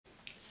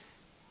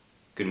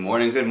Good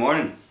morning, good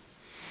morning.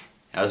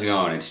 How's it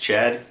going? It's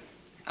Chad.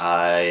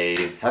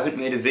 I haven't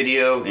made a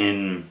video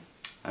in,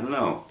 I don't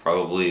know,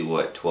 probably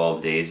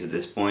 12 days at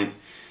this point.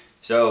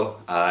 So,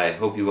 I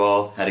hope you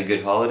all had a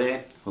good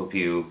holiday. Hope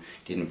you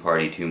didn't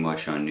party too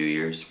much on New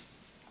Year's.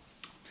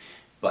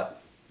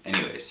 But,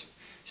 anyways,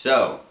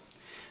 so,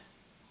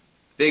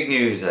 big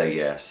news, I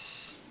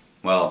guess.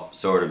 Well,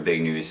 sort of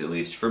big news, at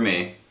least for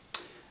me.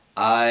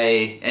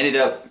 I ended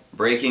up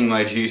breaking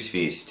my juice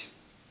feast.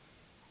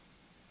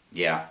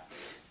 Yeah.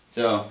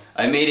 So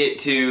I made it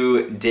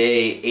to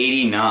day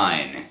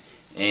 89,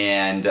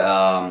 and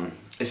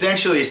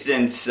essentially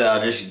since,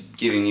 just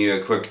giving you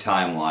a quick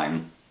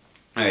timeline.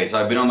 Alright, so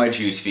I've been on my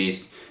juice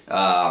feast,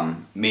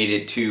 made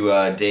it to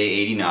day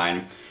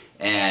 89,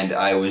 and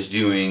I was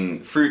doing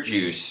fruit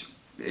juice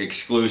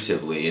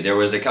exclusively. There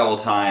was a couple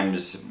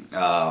times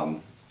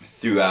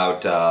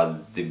throughout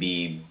the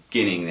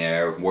beginning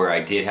there where I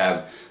did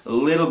have a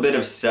little bit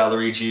of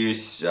celery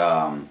juice,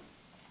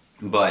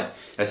 but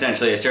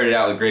essentially I started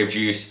out with grape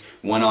juice,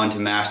 went on to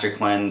Master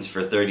Cleanse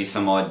for 30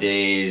 some odd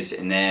days,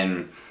 and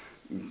then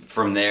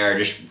from there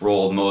just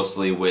rolled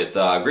mostly with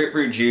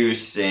grapefruit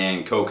juice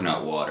and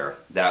coconut water.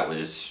 That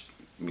was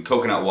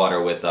coconut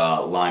water with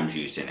lime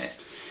juice in it.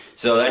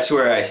 So that's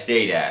where I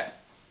stayed at.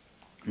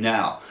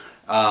 Now,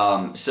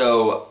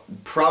 so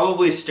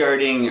probably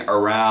starting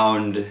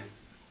around,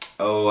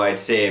 I'd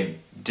say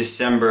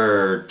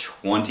December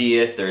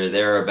 20th or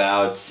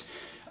thereabouts,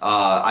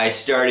 I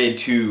started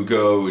to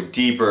go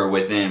deeper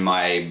within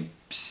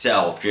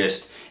myself,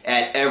 just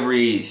at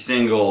every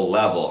single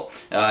level.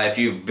 If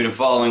you've been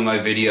following my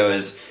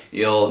videos,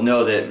 you'll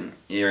know that,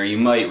 or you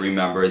might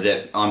remember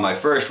that on my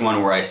first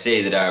one where I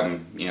say that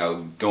I'm,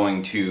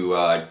 going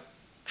to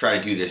try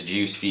to do this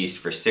juice feast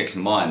for 6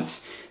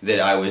 months, that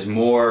I was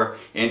more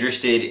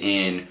interested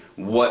in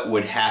what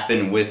would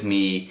happen with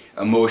me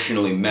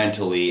emotionally,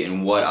 mentally,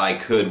 and what I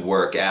could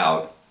work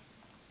out.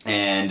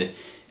 And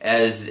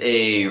as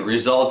a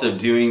result of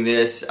doing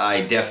this,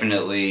 I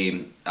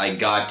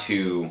got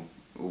to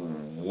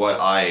what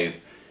I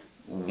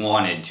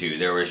wanted to.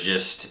 There was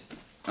just,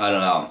 I don't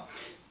know.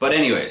 But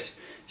anyways,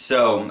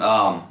 so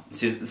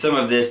some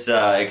of this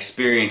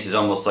experience is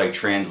almost like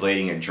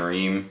translating a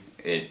dream.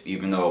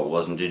 Even though it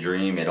wasn't a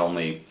dream,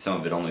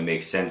 some of it only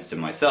makes sense to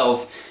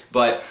myself.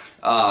 But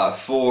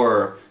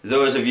for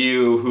those of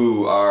you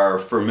who are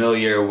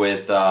familiar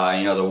with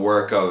the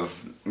work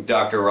of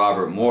Dr.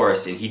 Robert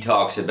Morse, and he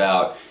talks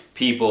about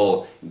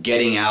people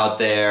getting out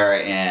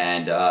there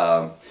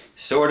and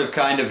sort of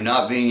kind of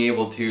not being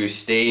able to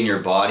stay in your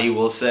body,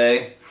 we'll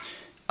say.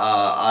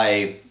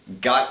 I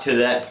got to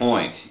that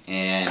point,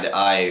 and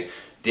I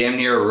damn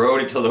near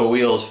rode it till the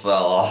wheels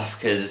fell off,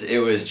 because it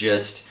was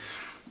just,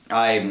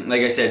 like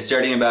I said,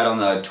 starting about on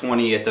the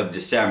 20th of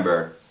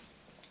December,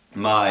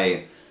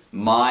 my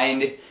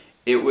mind,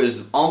 it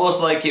was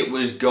almost like it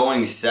was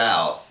going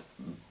south.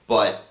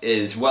 But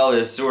as well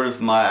as sort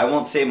of I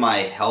won't say my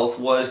health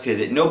was, because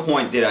at no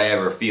point did I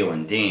ever feel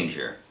in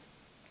danger.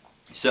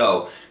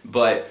 So,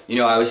 but,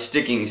 I was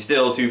sticking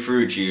still to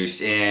fruit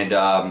juice, and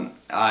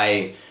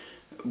I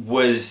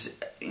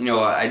was,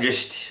 I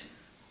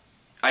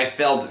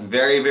felt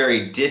very,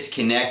 very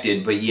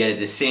disconnected, but yet at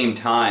the same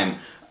time,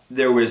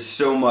 there was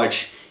so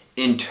much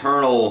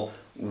internal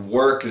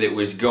work that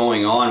was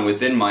going on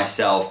within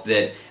myself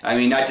that,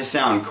 not to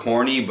sound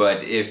corny,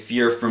 but if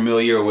you're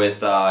familiar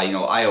with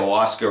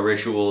ayahuasca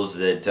rituals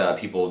that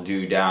people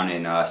do down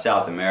in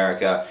South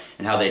America,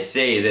 and how they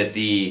say that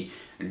the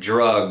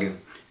drug,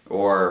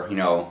 or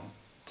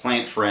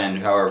plant friend,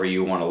 however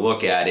you want to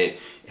look at it,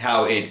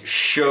 how it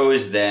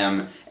shows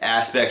them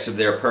aspects of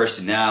their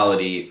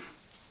personality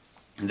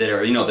that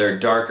are their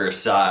darker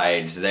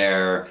sides,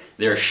 their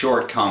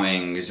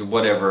shortcomings,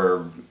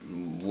 whatever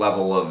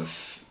level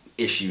of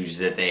issues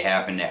that they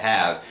happen to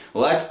have.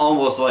 Well, that's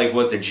almost like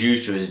what the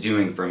juice was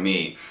doing for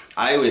me.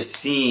 I was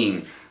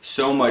seeing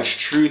so much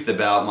truth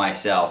about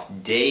myself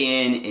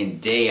day in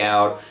and day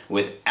out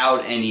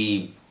without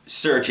any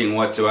searching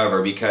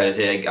whatsoever, because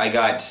I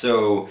got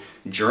so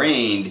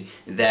drained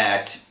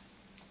that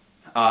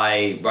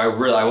I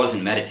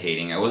wasn't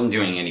meditating. I wasn't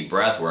doing any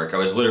breath work. I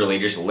was literally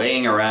just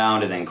laying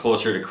around, and then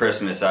closer to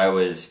Christmas I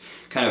was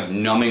kind of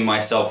numbing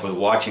myself with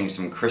watching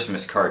some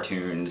Christmas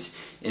cartoons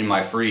in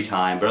my free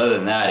time. But other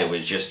than that, it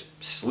was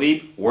just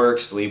sleep, work,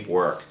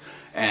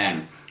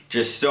 and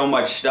just so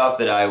much stuff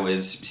that I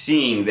was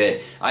seeing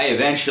that I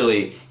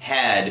eventually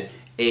had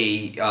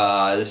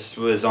this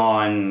was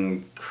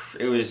on,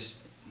 it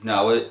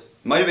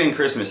might have been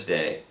Christmas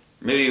Day.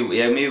 Maybe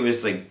it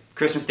was like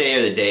Christmas Day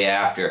or the day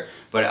after.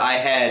 But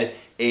I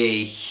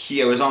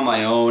was on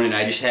my own, and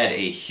I just had a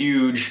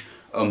huge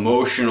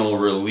emotional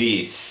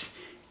release,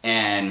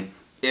 and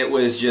it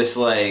was just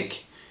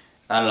like,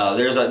 I don't know,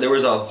 there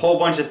was a whole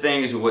bunch of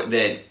things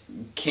that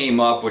came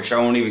up, which I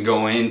won't even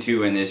go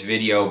into in this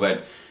video,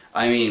 but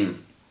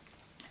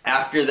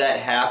after that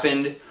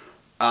happened,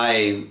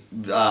 my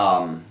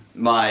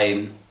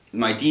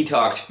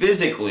detox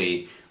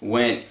physically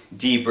went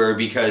deeper,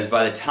 because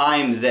by the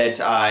time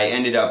that I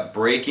ended up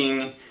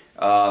breaking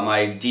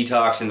my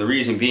detox, and the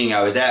reason being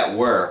I was at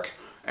work.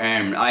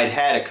 And I'd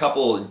had a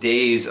couple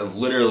days of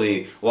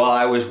literally, while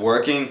I was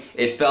working,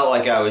 it felt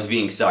like I was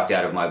being sucked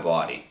out of my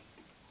body.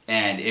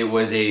 And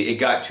it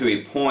got to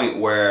a point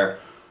where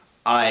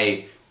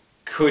I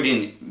could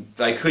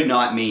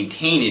not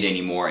maintain it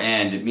anymore.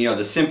 And, you know,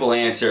 the simple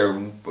answer,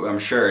 I'm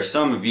sure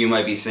some of you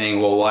might be saying,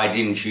 well, why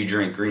didn't you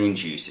drink green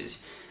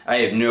juices? I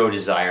have no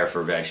desire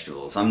for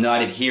vegetables. I'm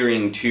not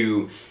adhering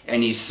to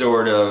any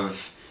sort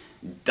of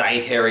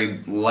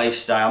dietary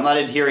lifestyle. I'm not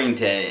adhering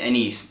to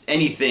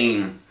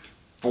anything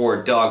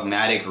for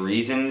dogmatic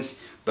reasons,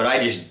 but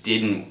I just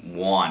didn't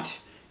want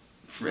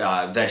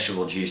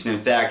vegetable juice. And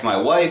in fact, my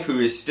wife, who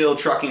is still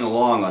trucking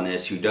along on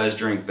this, who does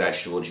drink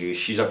vegetable juice,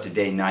 she's up to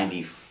day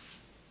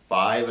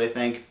 95, I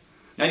think.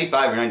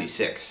 95 or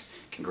 96.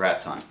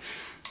 Congrats,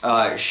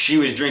 hon. She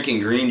was drinking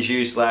green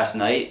juice last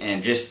night,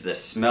 and just the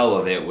smell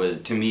of it was,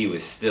 to me,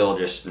 was still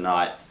just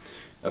not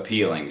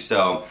appealing.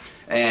 So,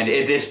 and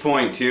at this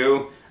point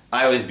too,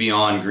 I was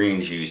beyond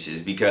green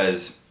juices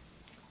because,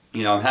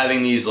 you know, I'm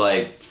having these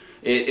like,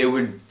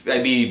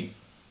 I'd be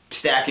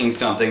stacking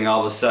something and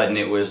all of a sudden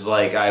it was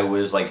like I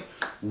was like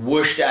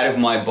whooshed out of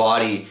my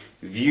body,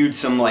 viewed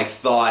some like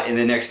thought, and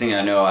the next thing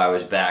I know I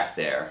was back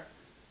there.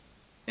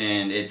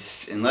 And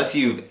it's, unless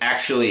you've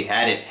actually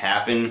had it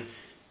happen,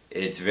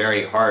 it's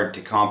very hard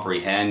to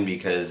comprehend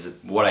because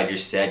what I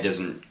just said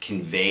doesn't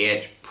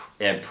convey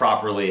it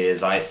properly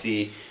as I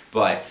see.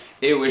 But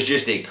it was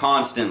just a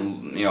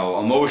constant, you know,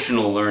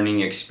 emotional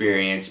learning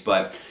experience.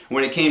 But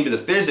when it came to the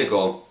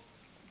physical,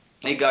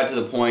 it got to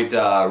the point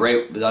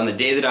right on the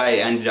day that I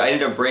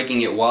ended up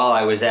breaking it while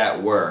I was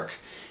at work,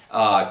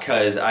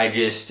 because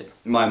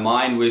my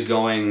mind was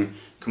going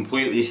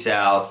completely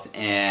south,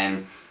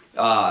 and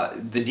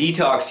the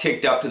detox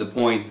ticked up to the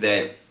point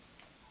that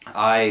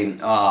I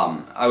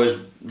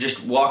was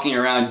just walking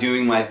around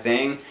doing my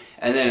thing,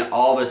 and then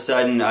all of a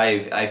sudden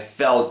I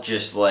felt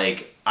just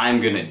like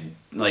I'm gonna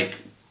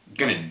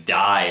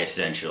die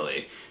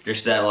essentially.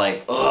 Just that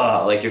like,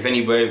 ugh, like if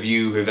anybody of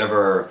you have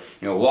ever,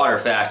 you know, water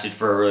fasted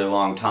for a really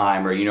long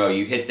time, or, you know,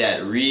 you hit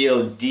that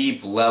real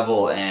deep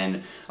level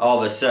and all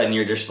of a sudden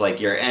you're just like,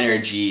 your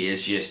energy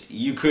is just,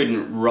 you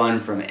couldn't run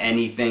from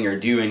anything or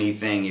do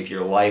anything if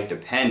your life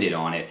depended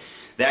on it.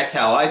 That's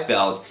how I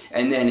felt.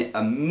 And then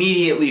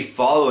immediately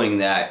following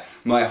that,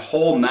 my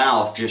whole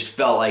mouth just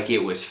felt like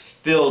it was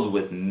filled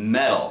with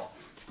metal.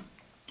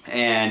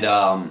 And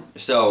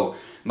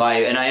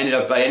I ended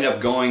up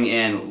going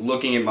and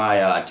looking at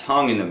my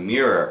tongue in the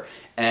mirror,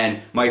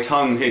 and my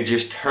tongue had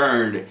just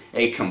turned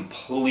a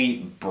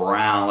complete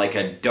brown, like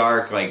a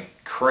dark,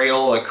 like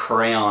Crayola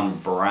crayon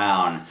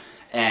brown.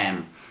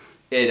 And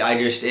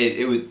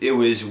it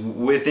was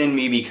within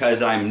me,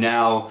 because I'm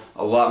now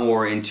a lot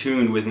more in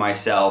tune with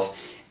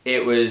myself.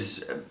 It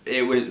was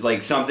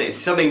like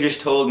something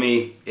just told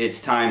me it's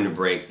time to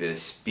break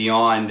this.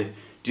 Beyond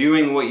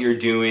doing what you're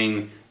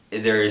doing,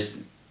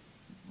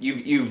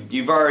 you've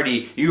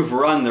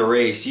run the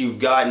race. You've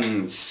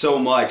gotten so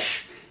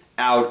much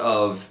out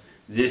of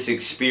this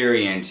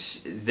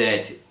experience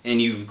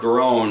and you've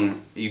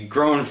grown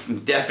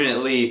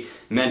definitely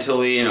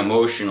mentally and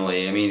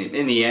emotionally. I mean,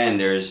 in the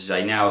end,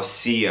 I now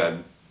see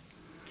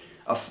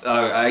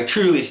I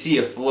truly see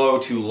a flow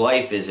to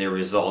life as a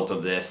result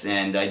of this,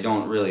 and I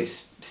don't really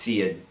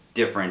see a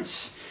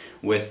difference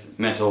with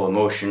mental,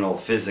 emotional,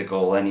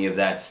 physical, any of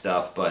that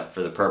stuff, but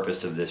for the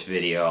purpose of this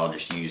video, I'll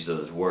just use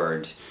those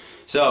words.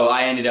 So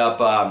I ended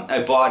up,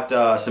 I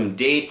bought some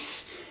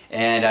dates,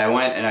 and I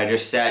went and I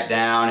just sat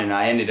down, and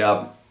I ended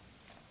up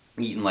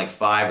eating like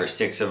 5 or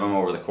 6 of them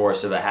over the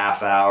course of a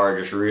half hour,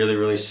 just really,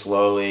 really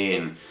slowly,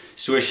 and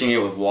swishing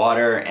it with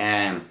water,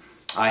 and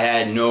I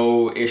had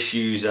no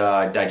issues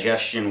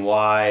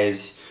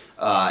digestion-wise,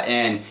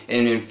 and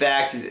in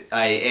fact,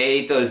 I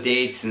ate those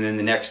dates, and then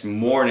the next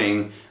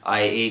morning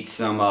I ate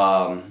some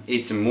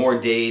more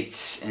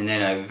dates, and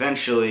then I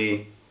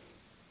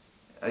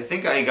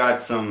think I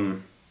got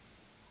some.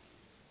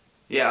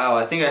 Yeah,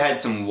 I think I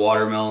had some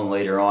watermelon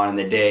later on in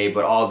the day,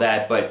 but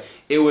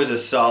it was a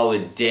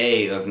solid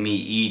day of me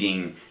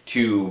eating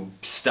to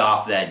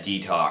stop that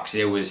detox.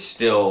 It was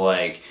still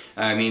like,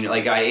 I mean,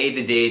 like I ate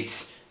the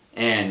dates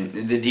and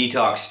the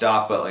detox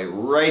stopped, but like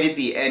right at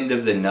the end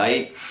of the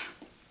night,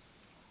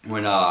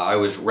 when I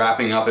was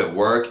wrapping up at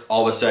work,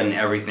 all of a sudden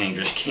everything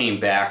just came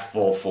back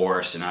full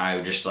force, and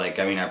I just like,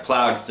 I mean, I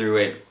plowed through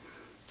it,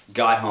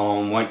 got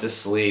home, went to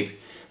sleep,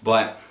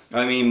 but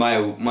I mean,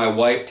 my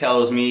wife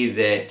tells me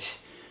that,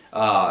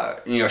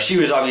 you know,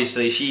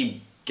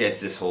 she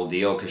gets this whole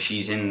deal because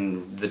she's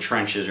in the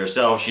trenches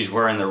herself, she's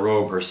wearing the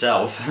robe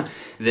herself,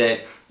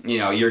 that, you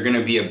know, you're going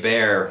to be a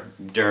bear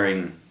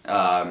during,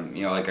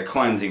 you know, like a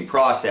cleansing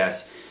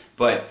process,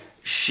 but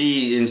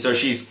so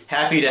she's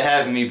happy to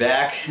have me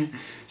back,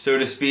 so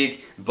to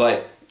speak,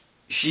 but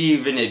she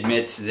even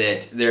admits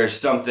that there's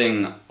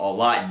something a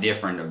lot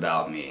different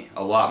about me,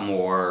 a lot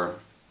more,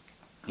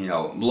 you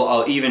know,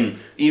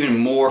 even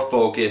more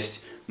focused,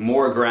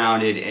 more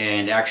grounded,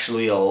 and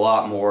actually a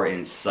lot more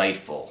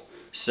insightful.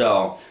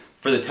 So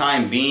for the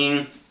time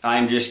being,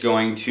 I'm just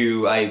going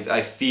to,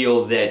 I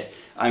feel that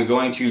I'm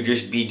going to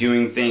just be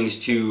doing things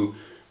to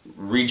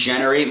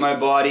regenerate my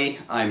body.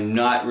 I'm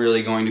not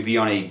really going to be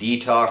on a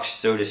detox,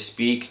 so to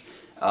speak,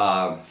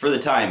 for the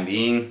time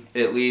being,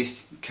 at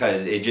least,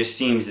 because it just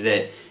seems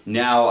that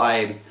now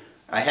I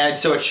had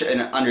such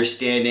an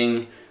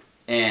understanding,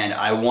 and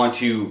I want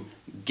to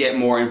get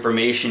more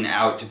information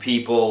out to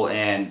people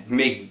and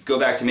go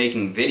back to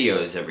making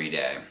videos every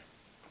day.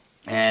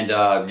 And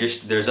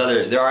just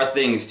there are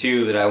things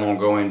too that I won't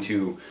go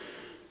into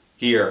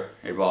here.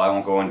 Well, I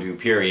won't go into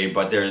period,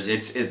 but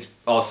it's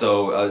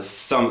also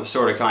some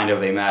sort of kind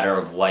of a matter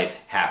of life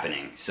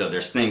happening. So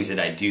there's things that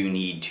I do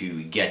need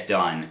to get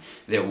done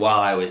that while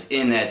I was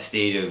in that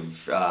state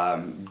of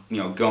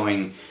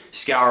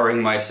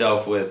scouring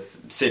myself with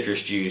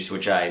citrus juice,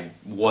 which I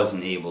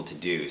wasn't able to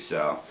do.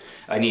 So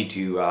I need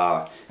to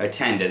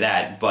attend to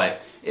that.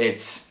 But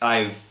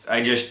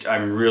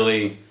I'm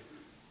really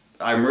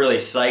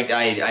psyched.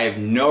 I have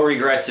no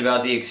regrets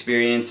about the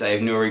experience. I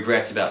have no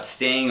regrets about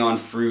staying on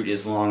fruit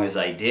as long as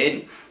I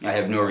did. I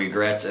have no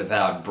regrets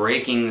about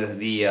breaking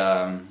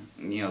the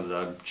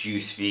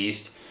juice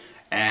feast.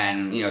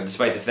 And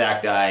despite the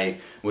fact I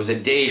was a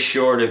day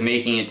short of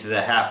making it to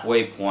the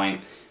halfway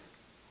point,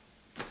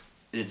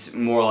 it's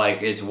more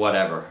like it's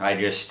whatever.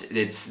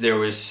 There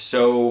was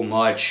so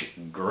much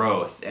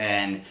growth,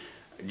 and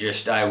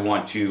I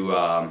want to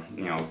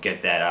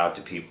get that out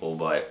to people.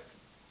 But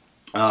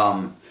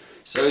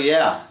so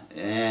yeah,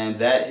 and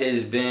that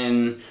has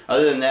been,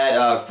 other than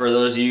that, for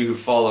those of you who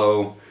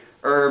follow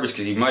herbs,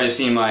 because you might have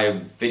seen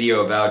my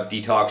video about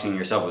detoxing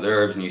yourself with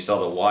herbs and you saw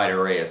the wide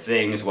array of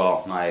things.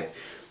 Well, my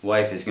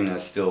wife is going to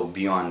still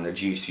be on the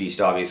juice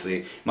feast,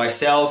 obviously.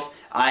 Myself,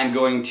 I'm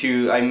going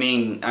to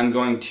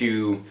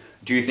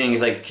do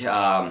things like,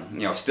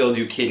 still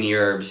do kidney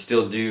herbs,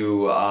 still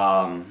do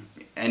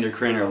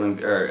endocrine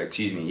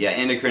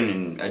endocrine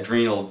and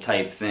adrenal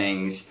type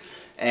things,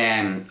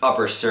 and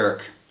upper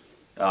circ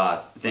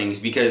things,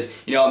 because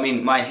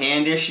my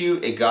hand issue,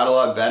 it got a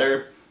lot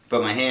better,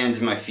 but my hands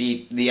and my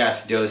feet, the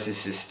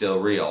acidosis is still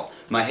real.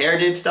 My hair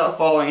did stop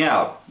falling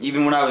out.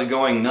 Even when I was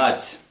going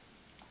nuts,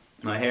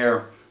 my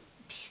hair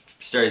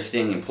started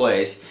staying in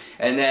place.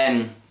 And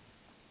then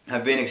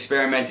I've been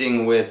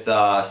experimenting with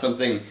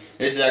something.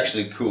 This is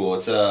actually cool.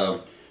 It's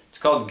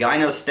called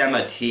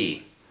Gynostemma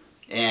tea,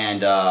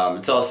 and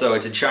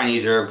it's a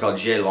Chinese herb called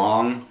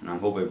Zheilong, and I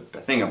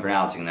think I'm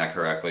pronouncing that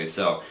correctly.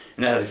 So,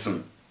 and that has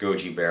some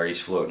goji berries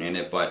floating in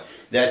it, but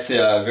that's it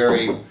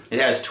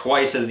has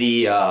twice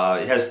the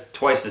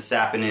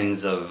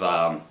saponins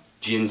of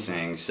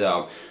ginseng.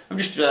 So I'm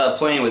just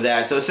playing with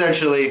that. So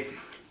essentially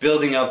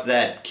building up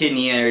that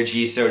kidney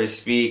energy, so to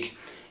speak,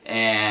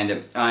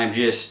 and I'm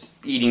just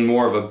eating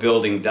more of a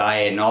building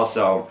diet. And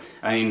also,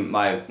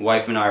 my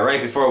wife and I,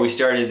 right before we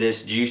started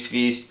this juice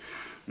feast,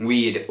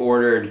 we had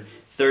ordered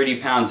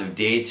 30 pounds of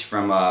dates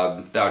from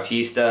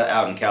Bautista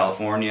out in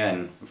California,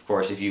 and of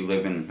course if you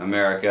live in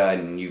America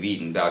and you've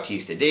eaten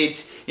Bautista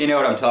dates, you know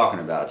what I'm talking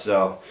about.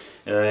 So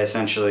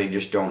essentially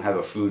just don't have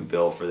a food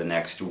bill for the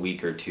next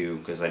week or two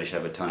because I just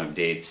have a ton of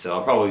dates. So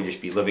I'll probably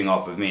just be living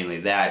off of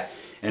mainly that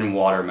and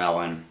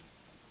watermelon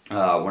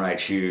when I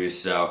choose.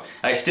 So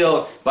I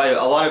still, by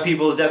a lot of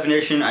people's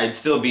definition, I'd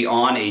still be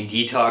on a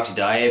detox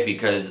diet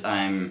because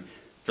I'm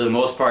for the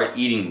most part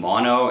eating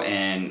mono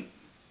and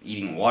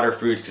eating water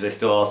fruits, because I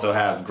still also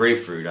have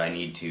grapefruit I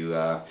need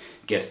to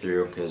get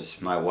through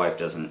because my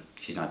wife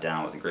she's not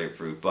down with the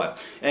grapefruit.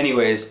 But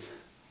anyways,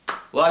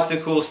 lots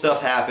of cool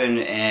stuff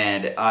happened,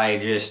 and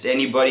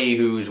anybody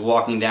who's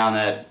walking down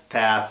that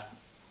path,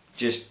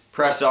 just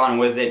press on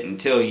with it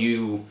until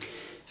you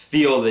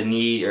feel the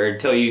need, or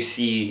until you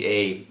see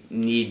a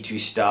need to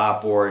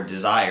stop or a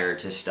desire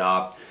to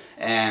stop.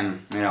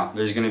 And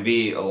there's going to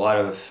be a lot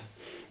of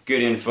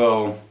good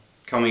info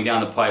coming down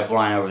the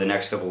pipeline over the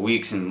next couple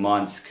weeks and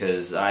months,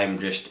 because I'm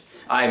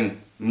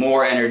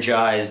more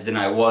energized than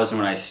I was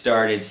when I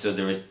started. So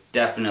there was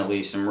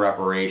definitely some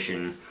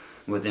reparation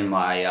within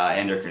my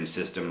endocrine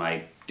system.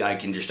 I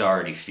can just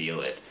already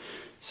feel it.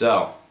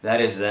 So that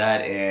is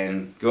that,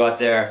 and go out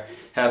there,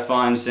 have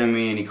fun, send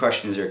me any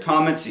questions or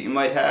comments that you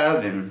might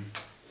have, and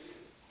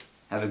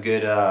have a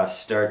good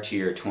start to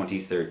your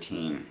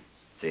 2013.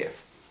 See ya.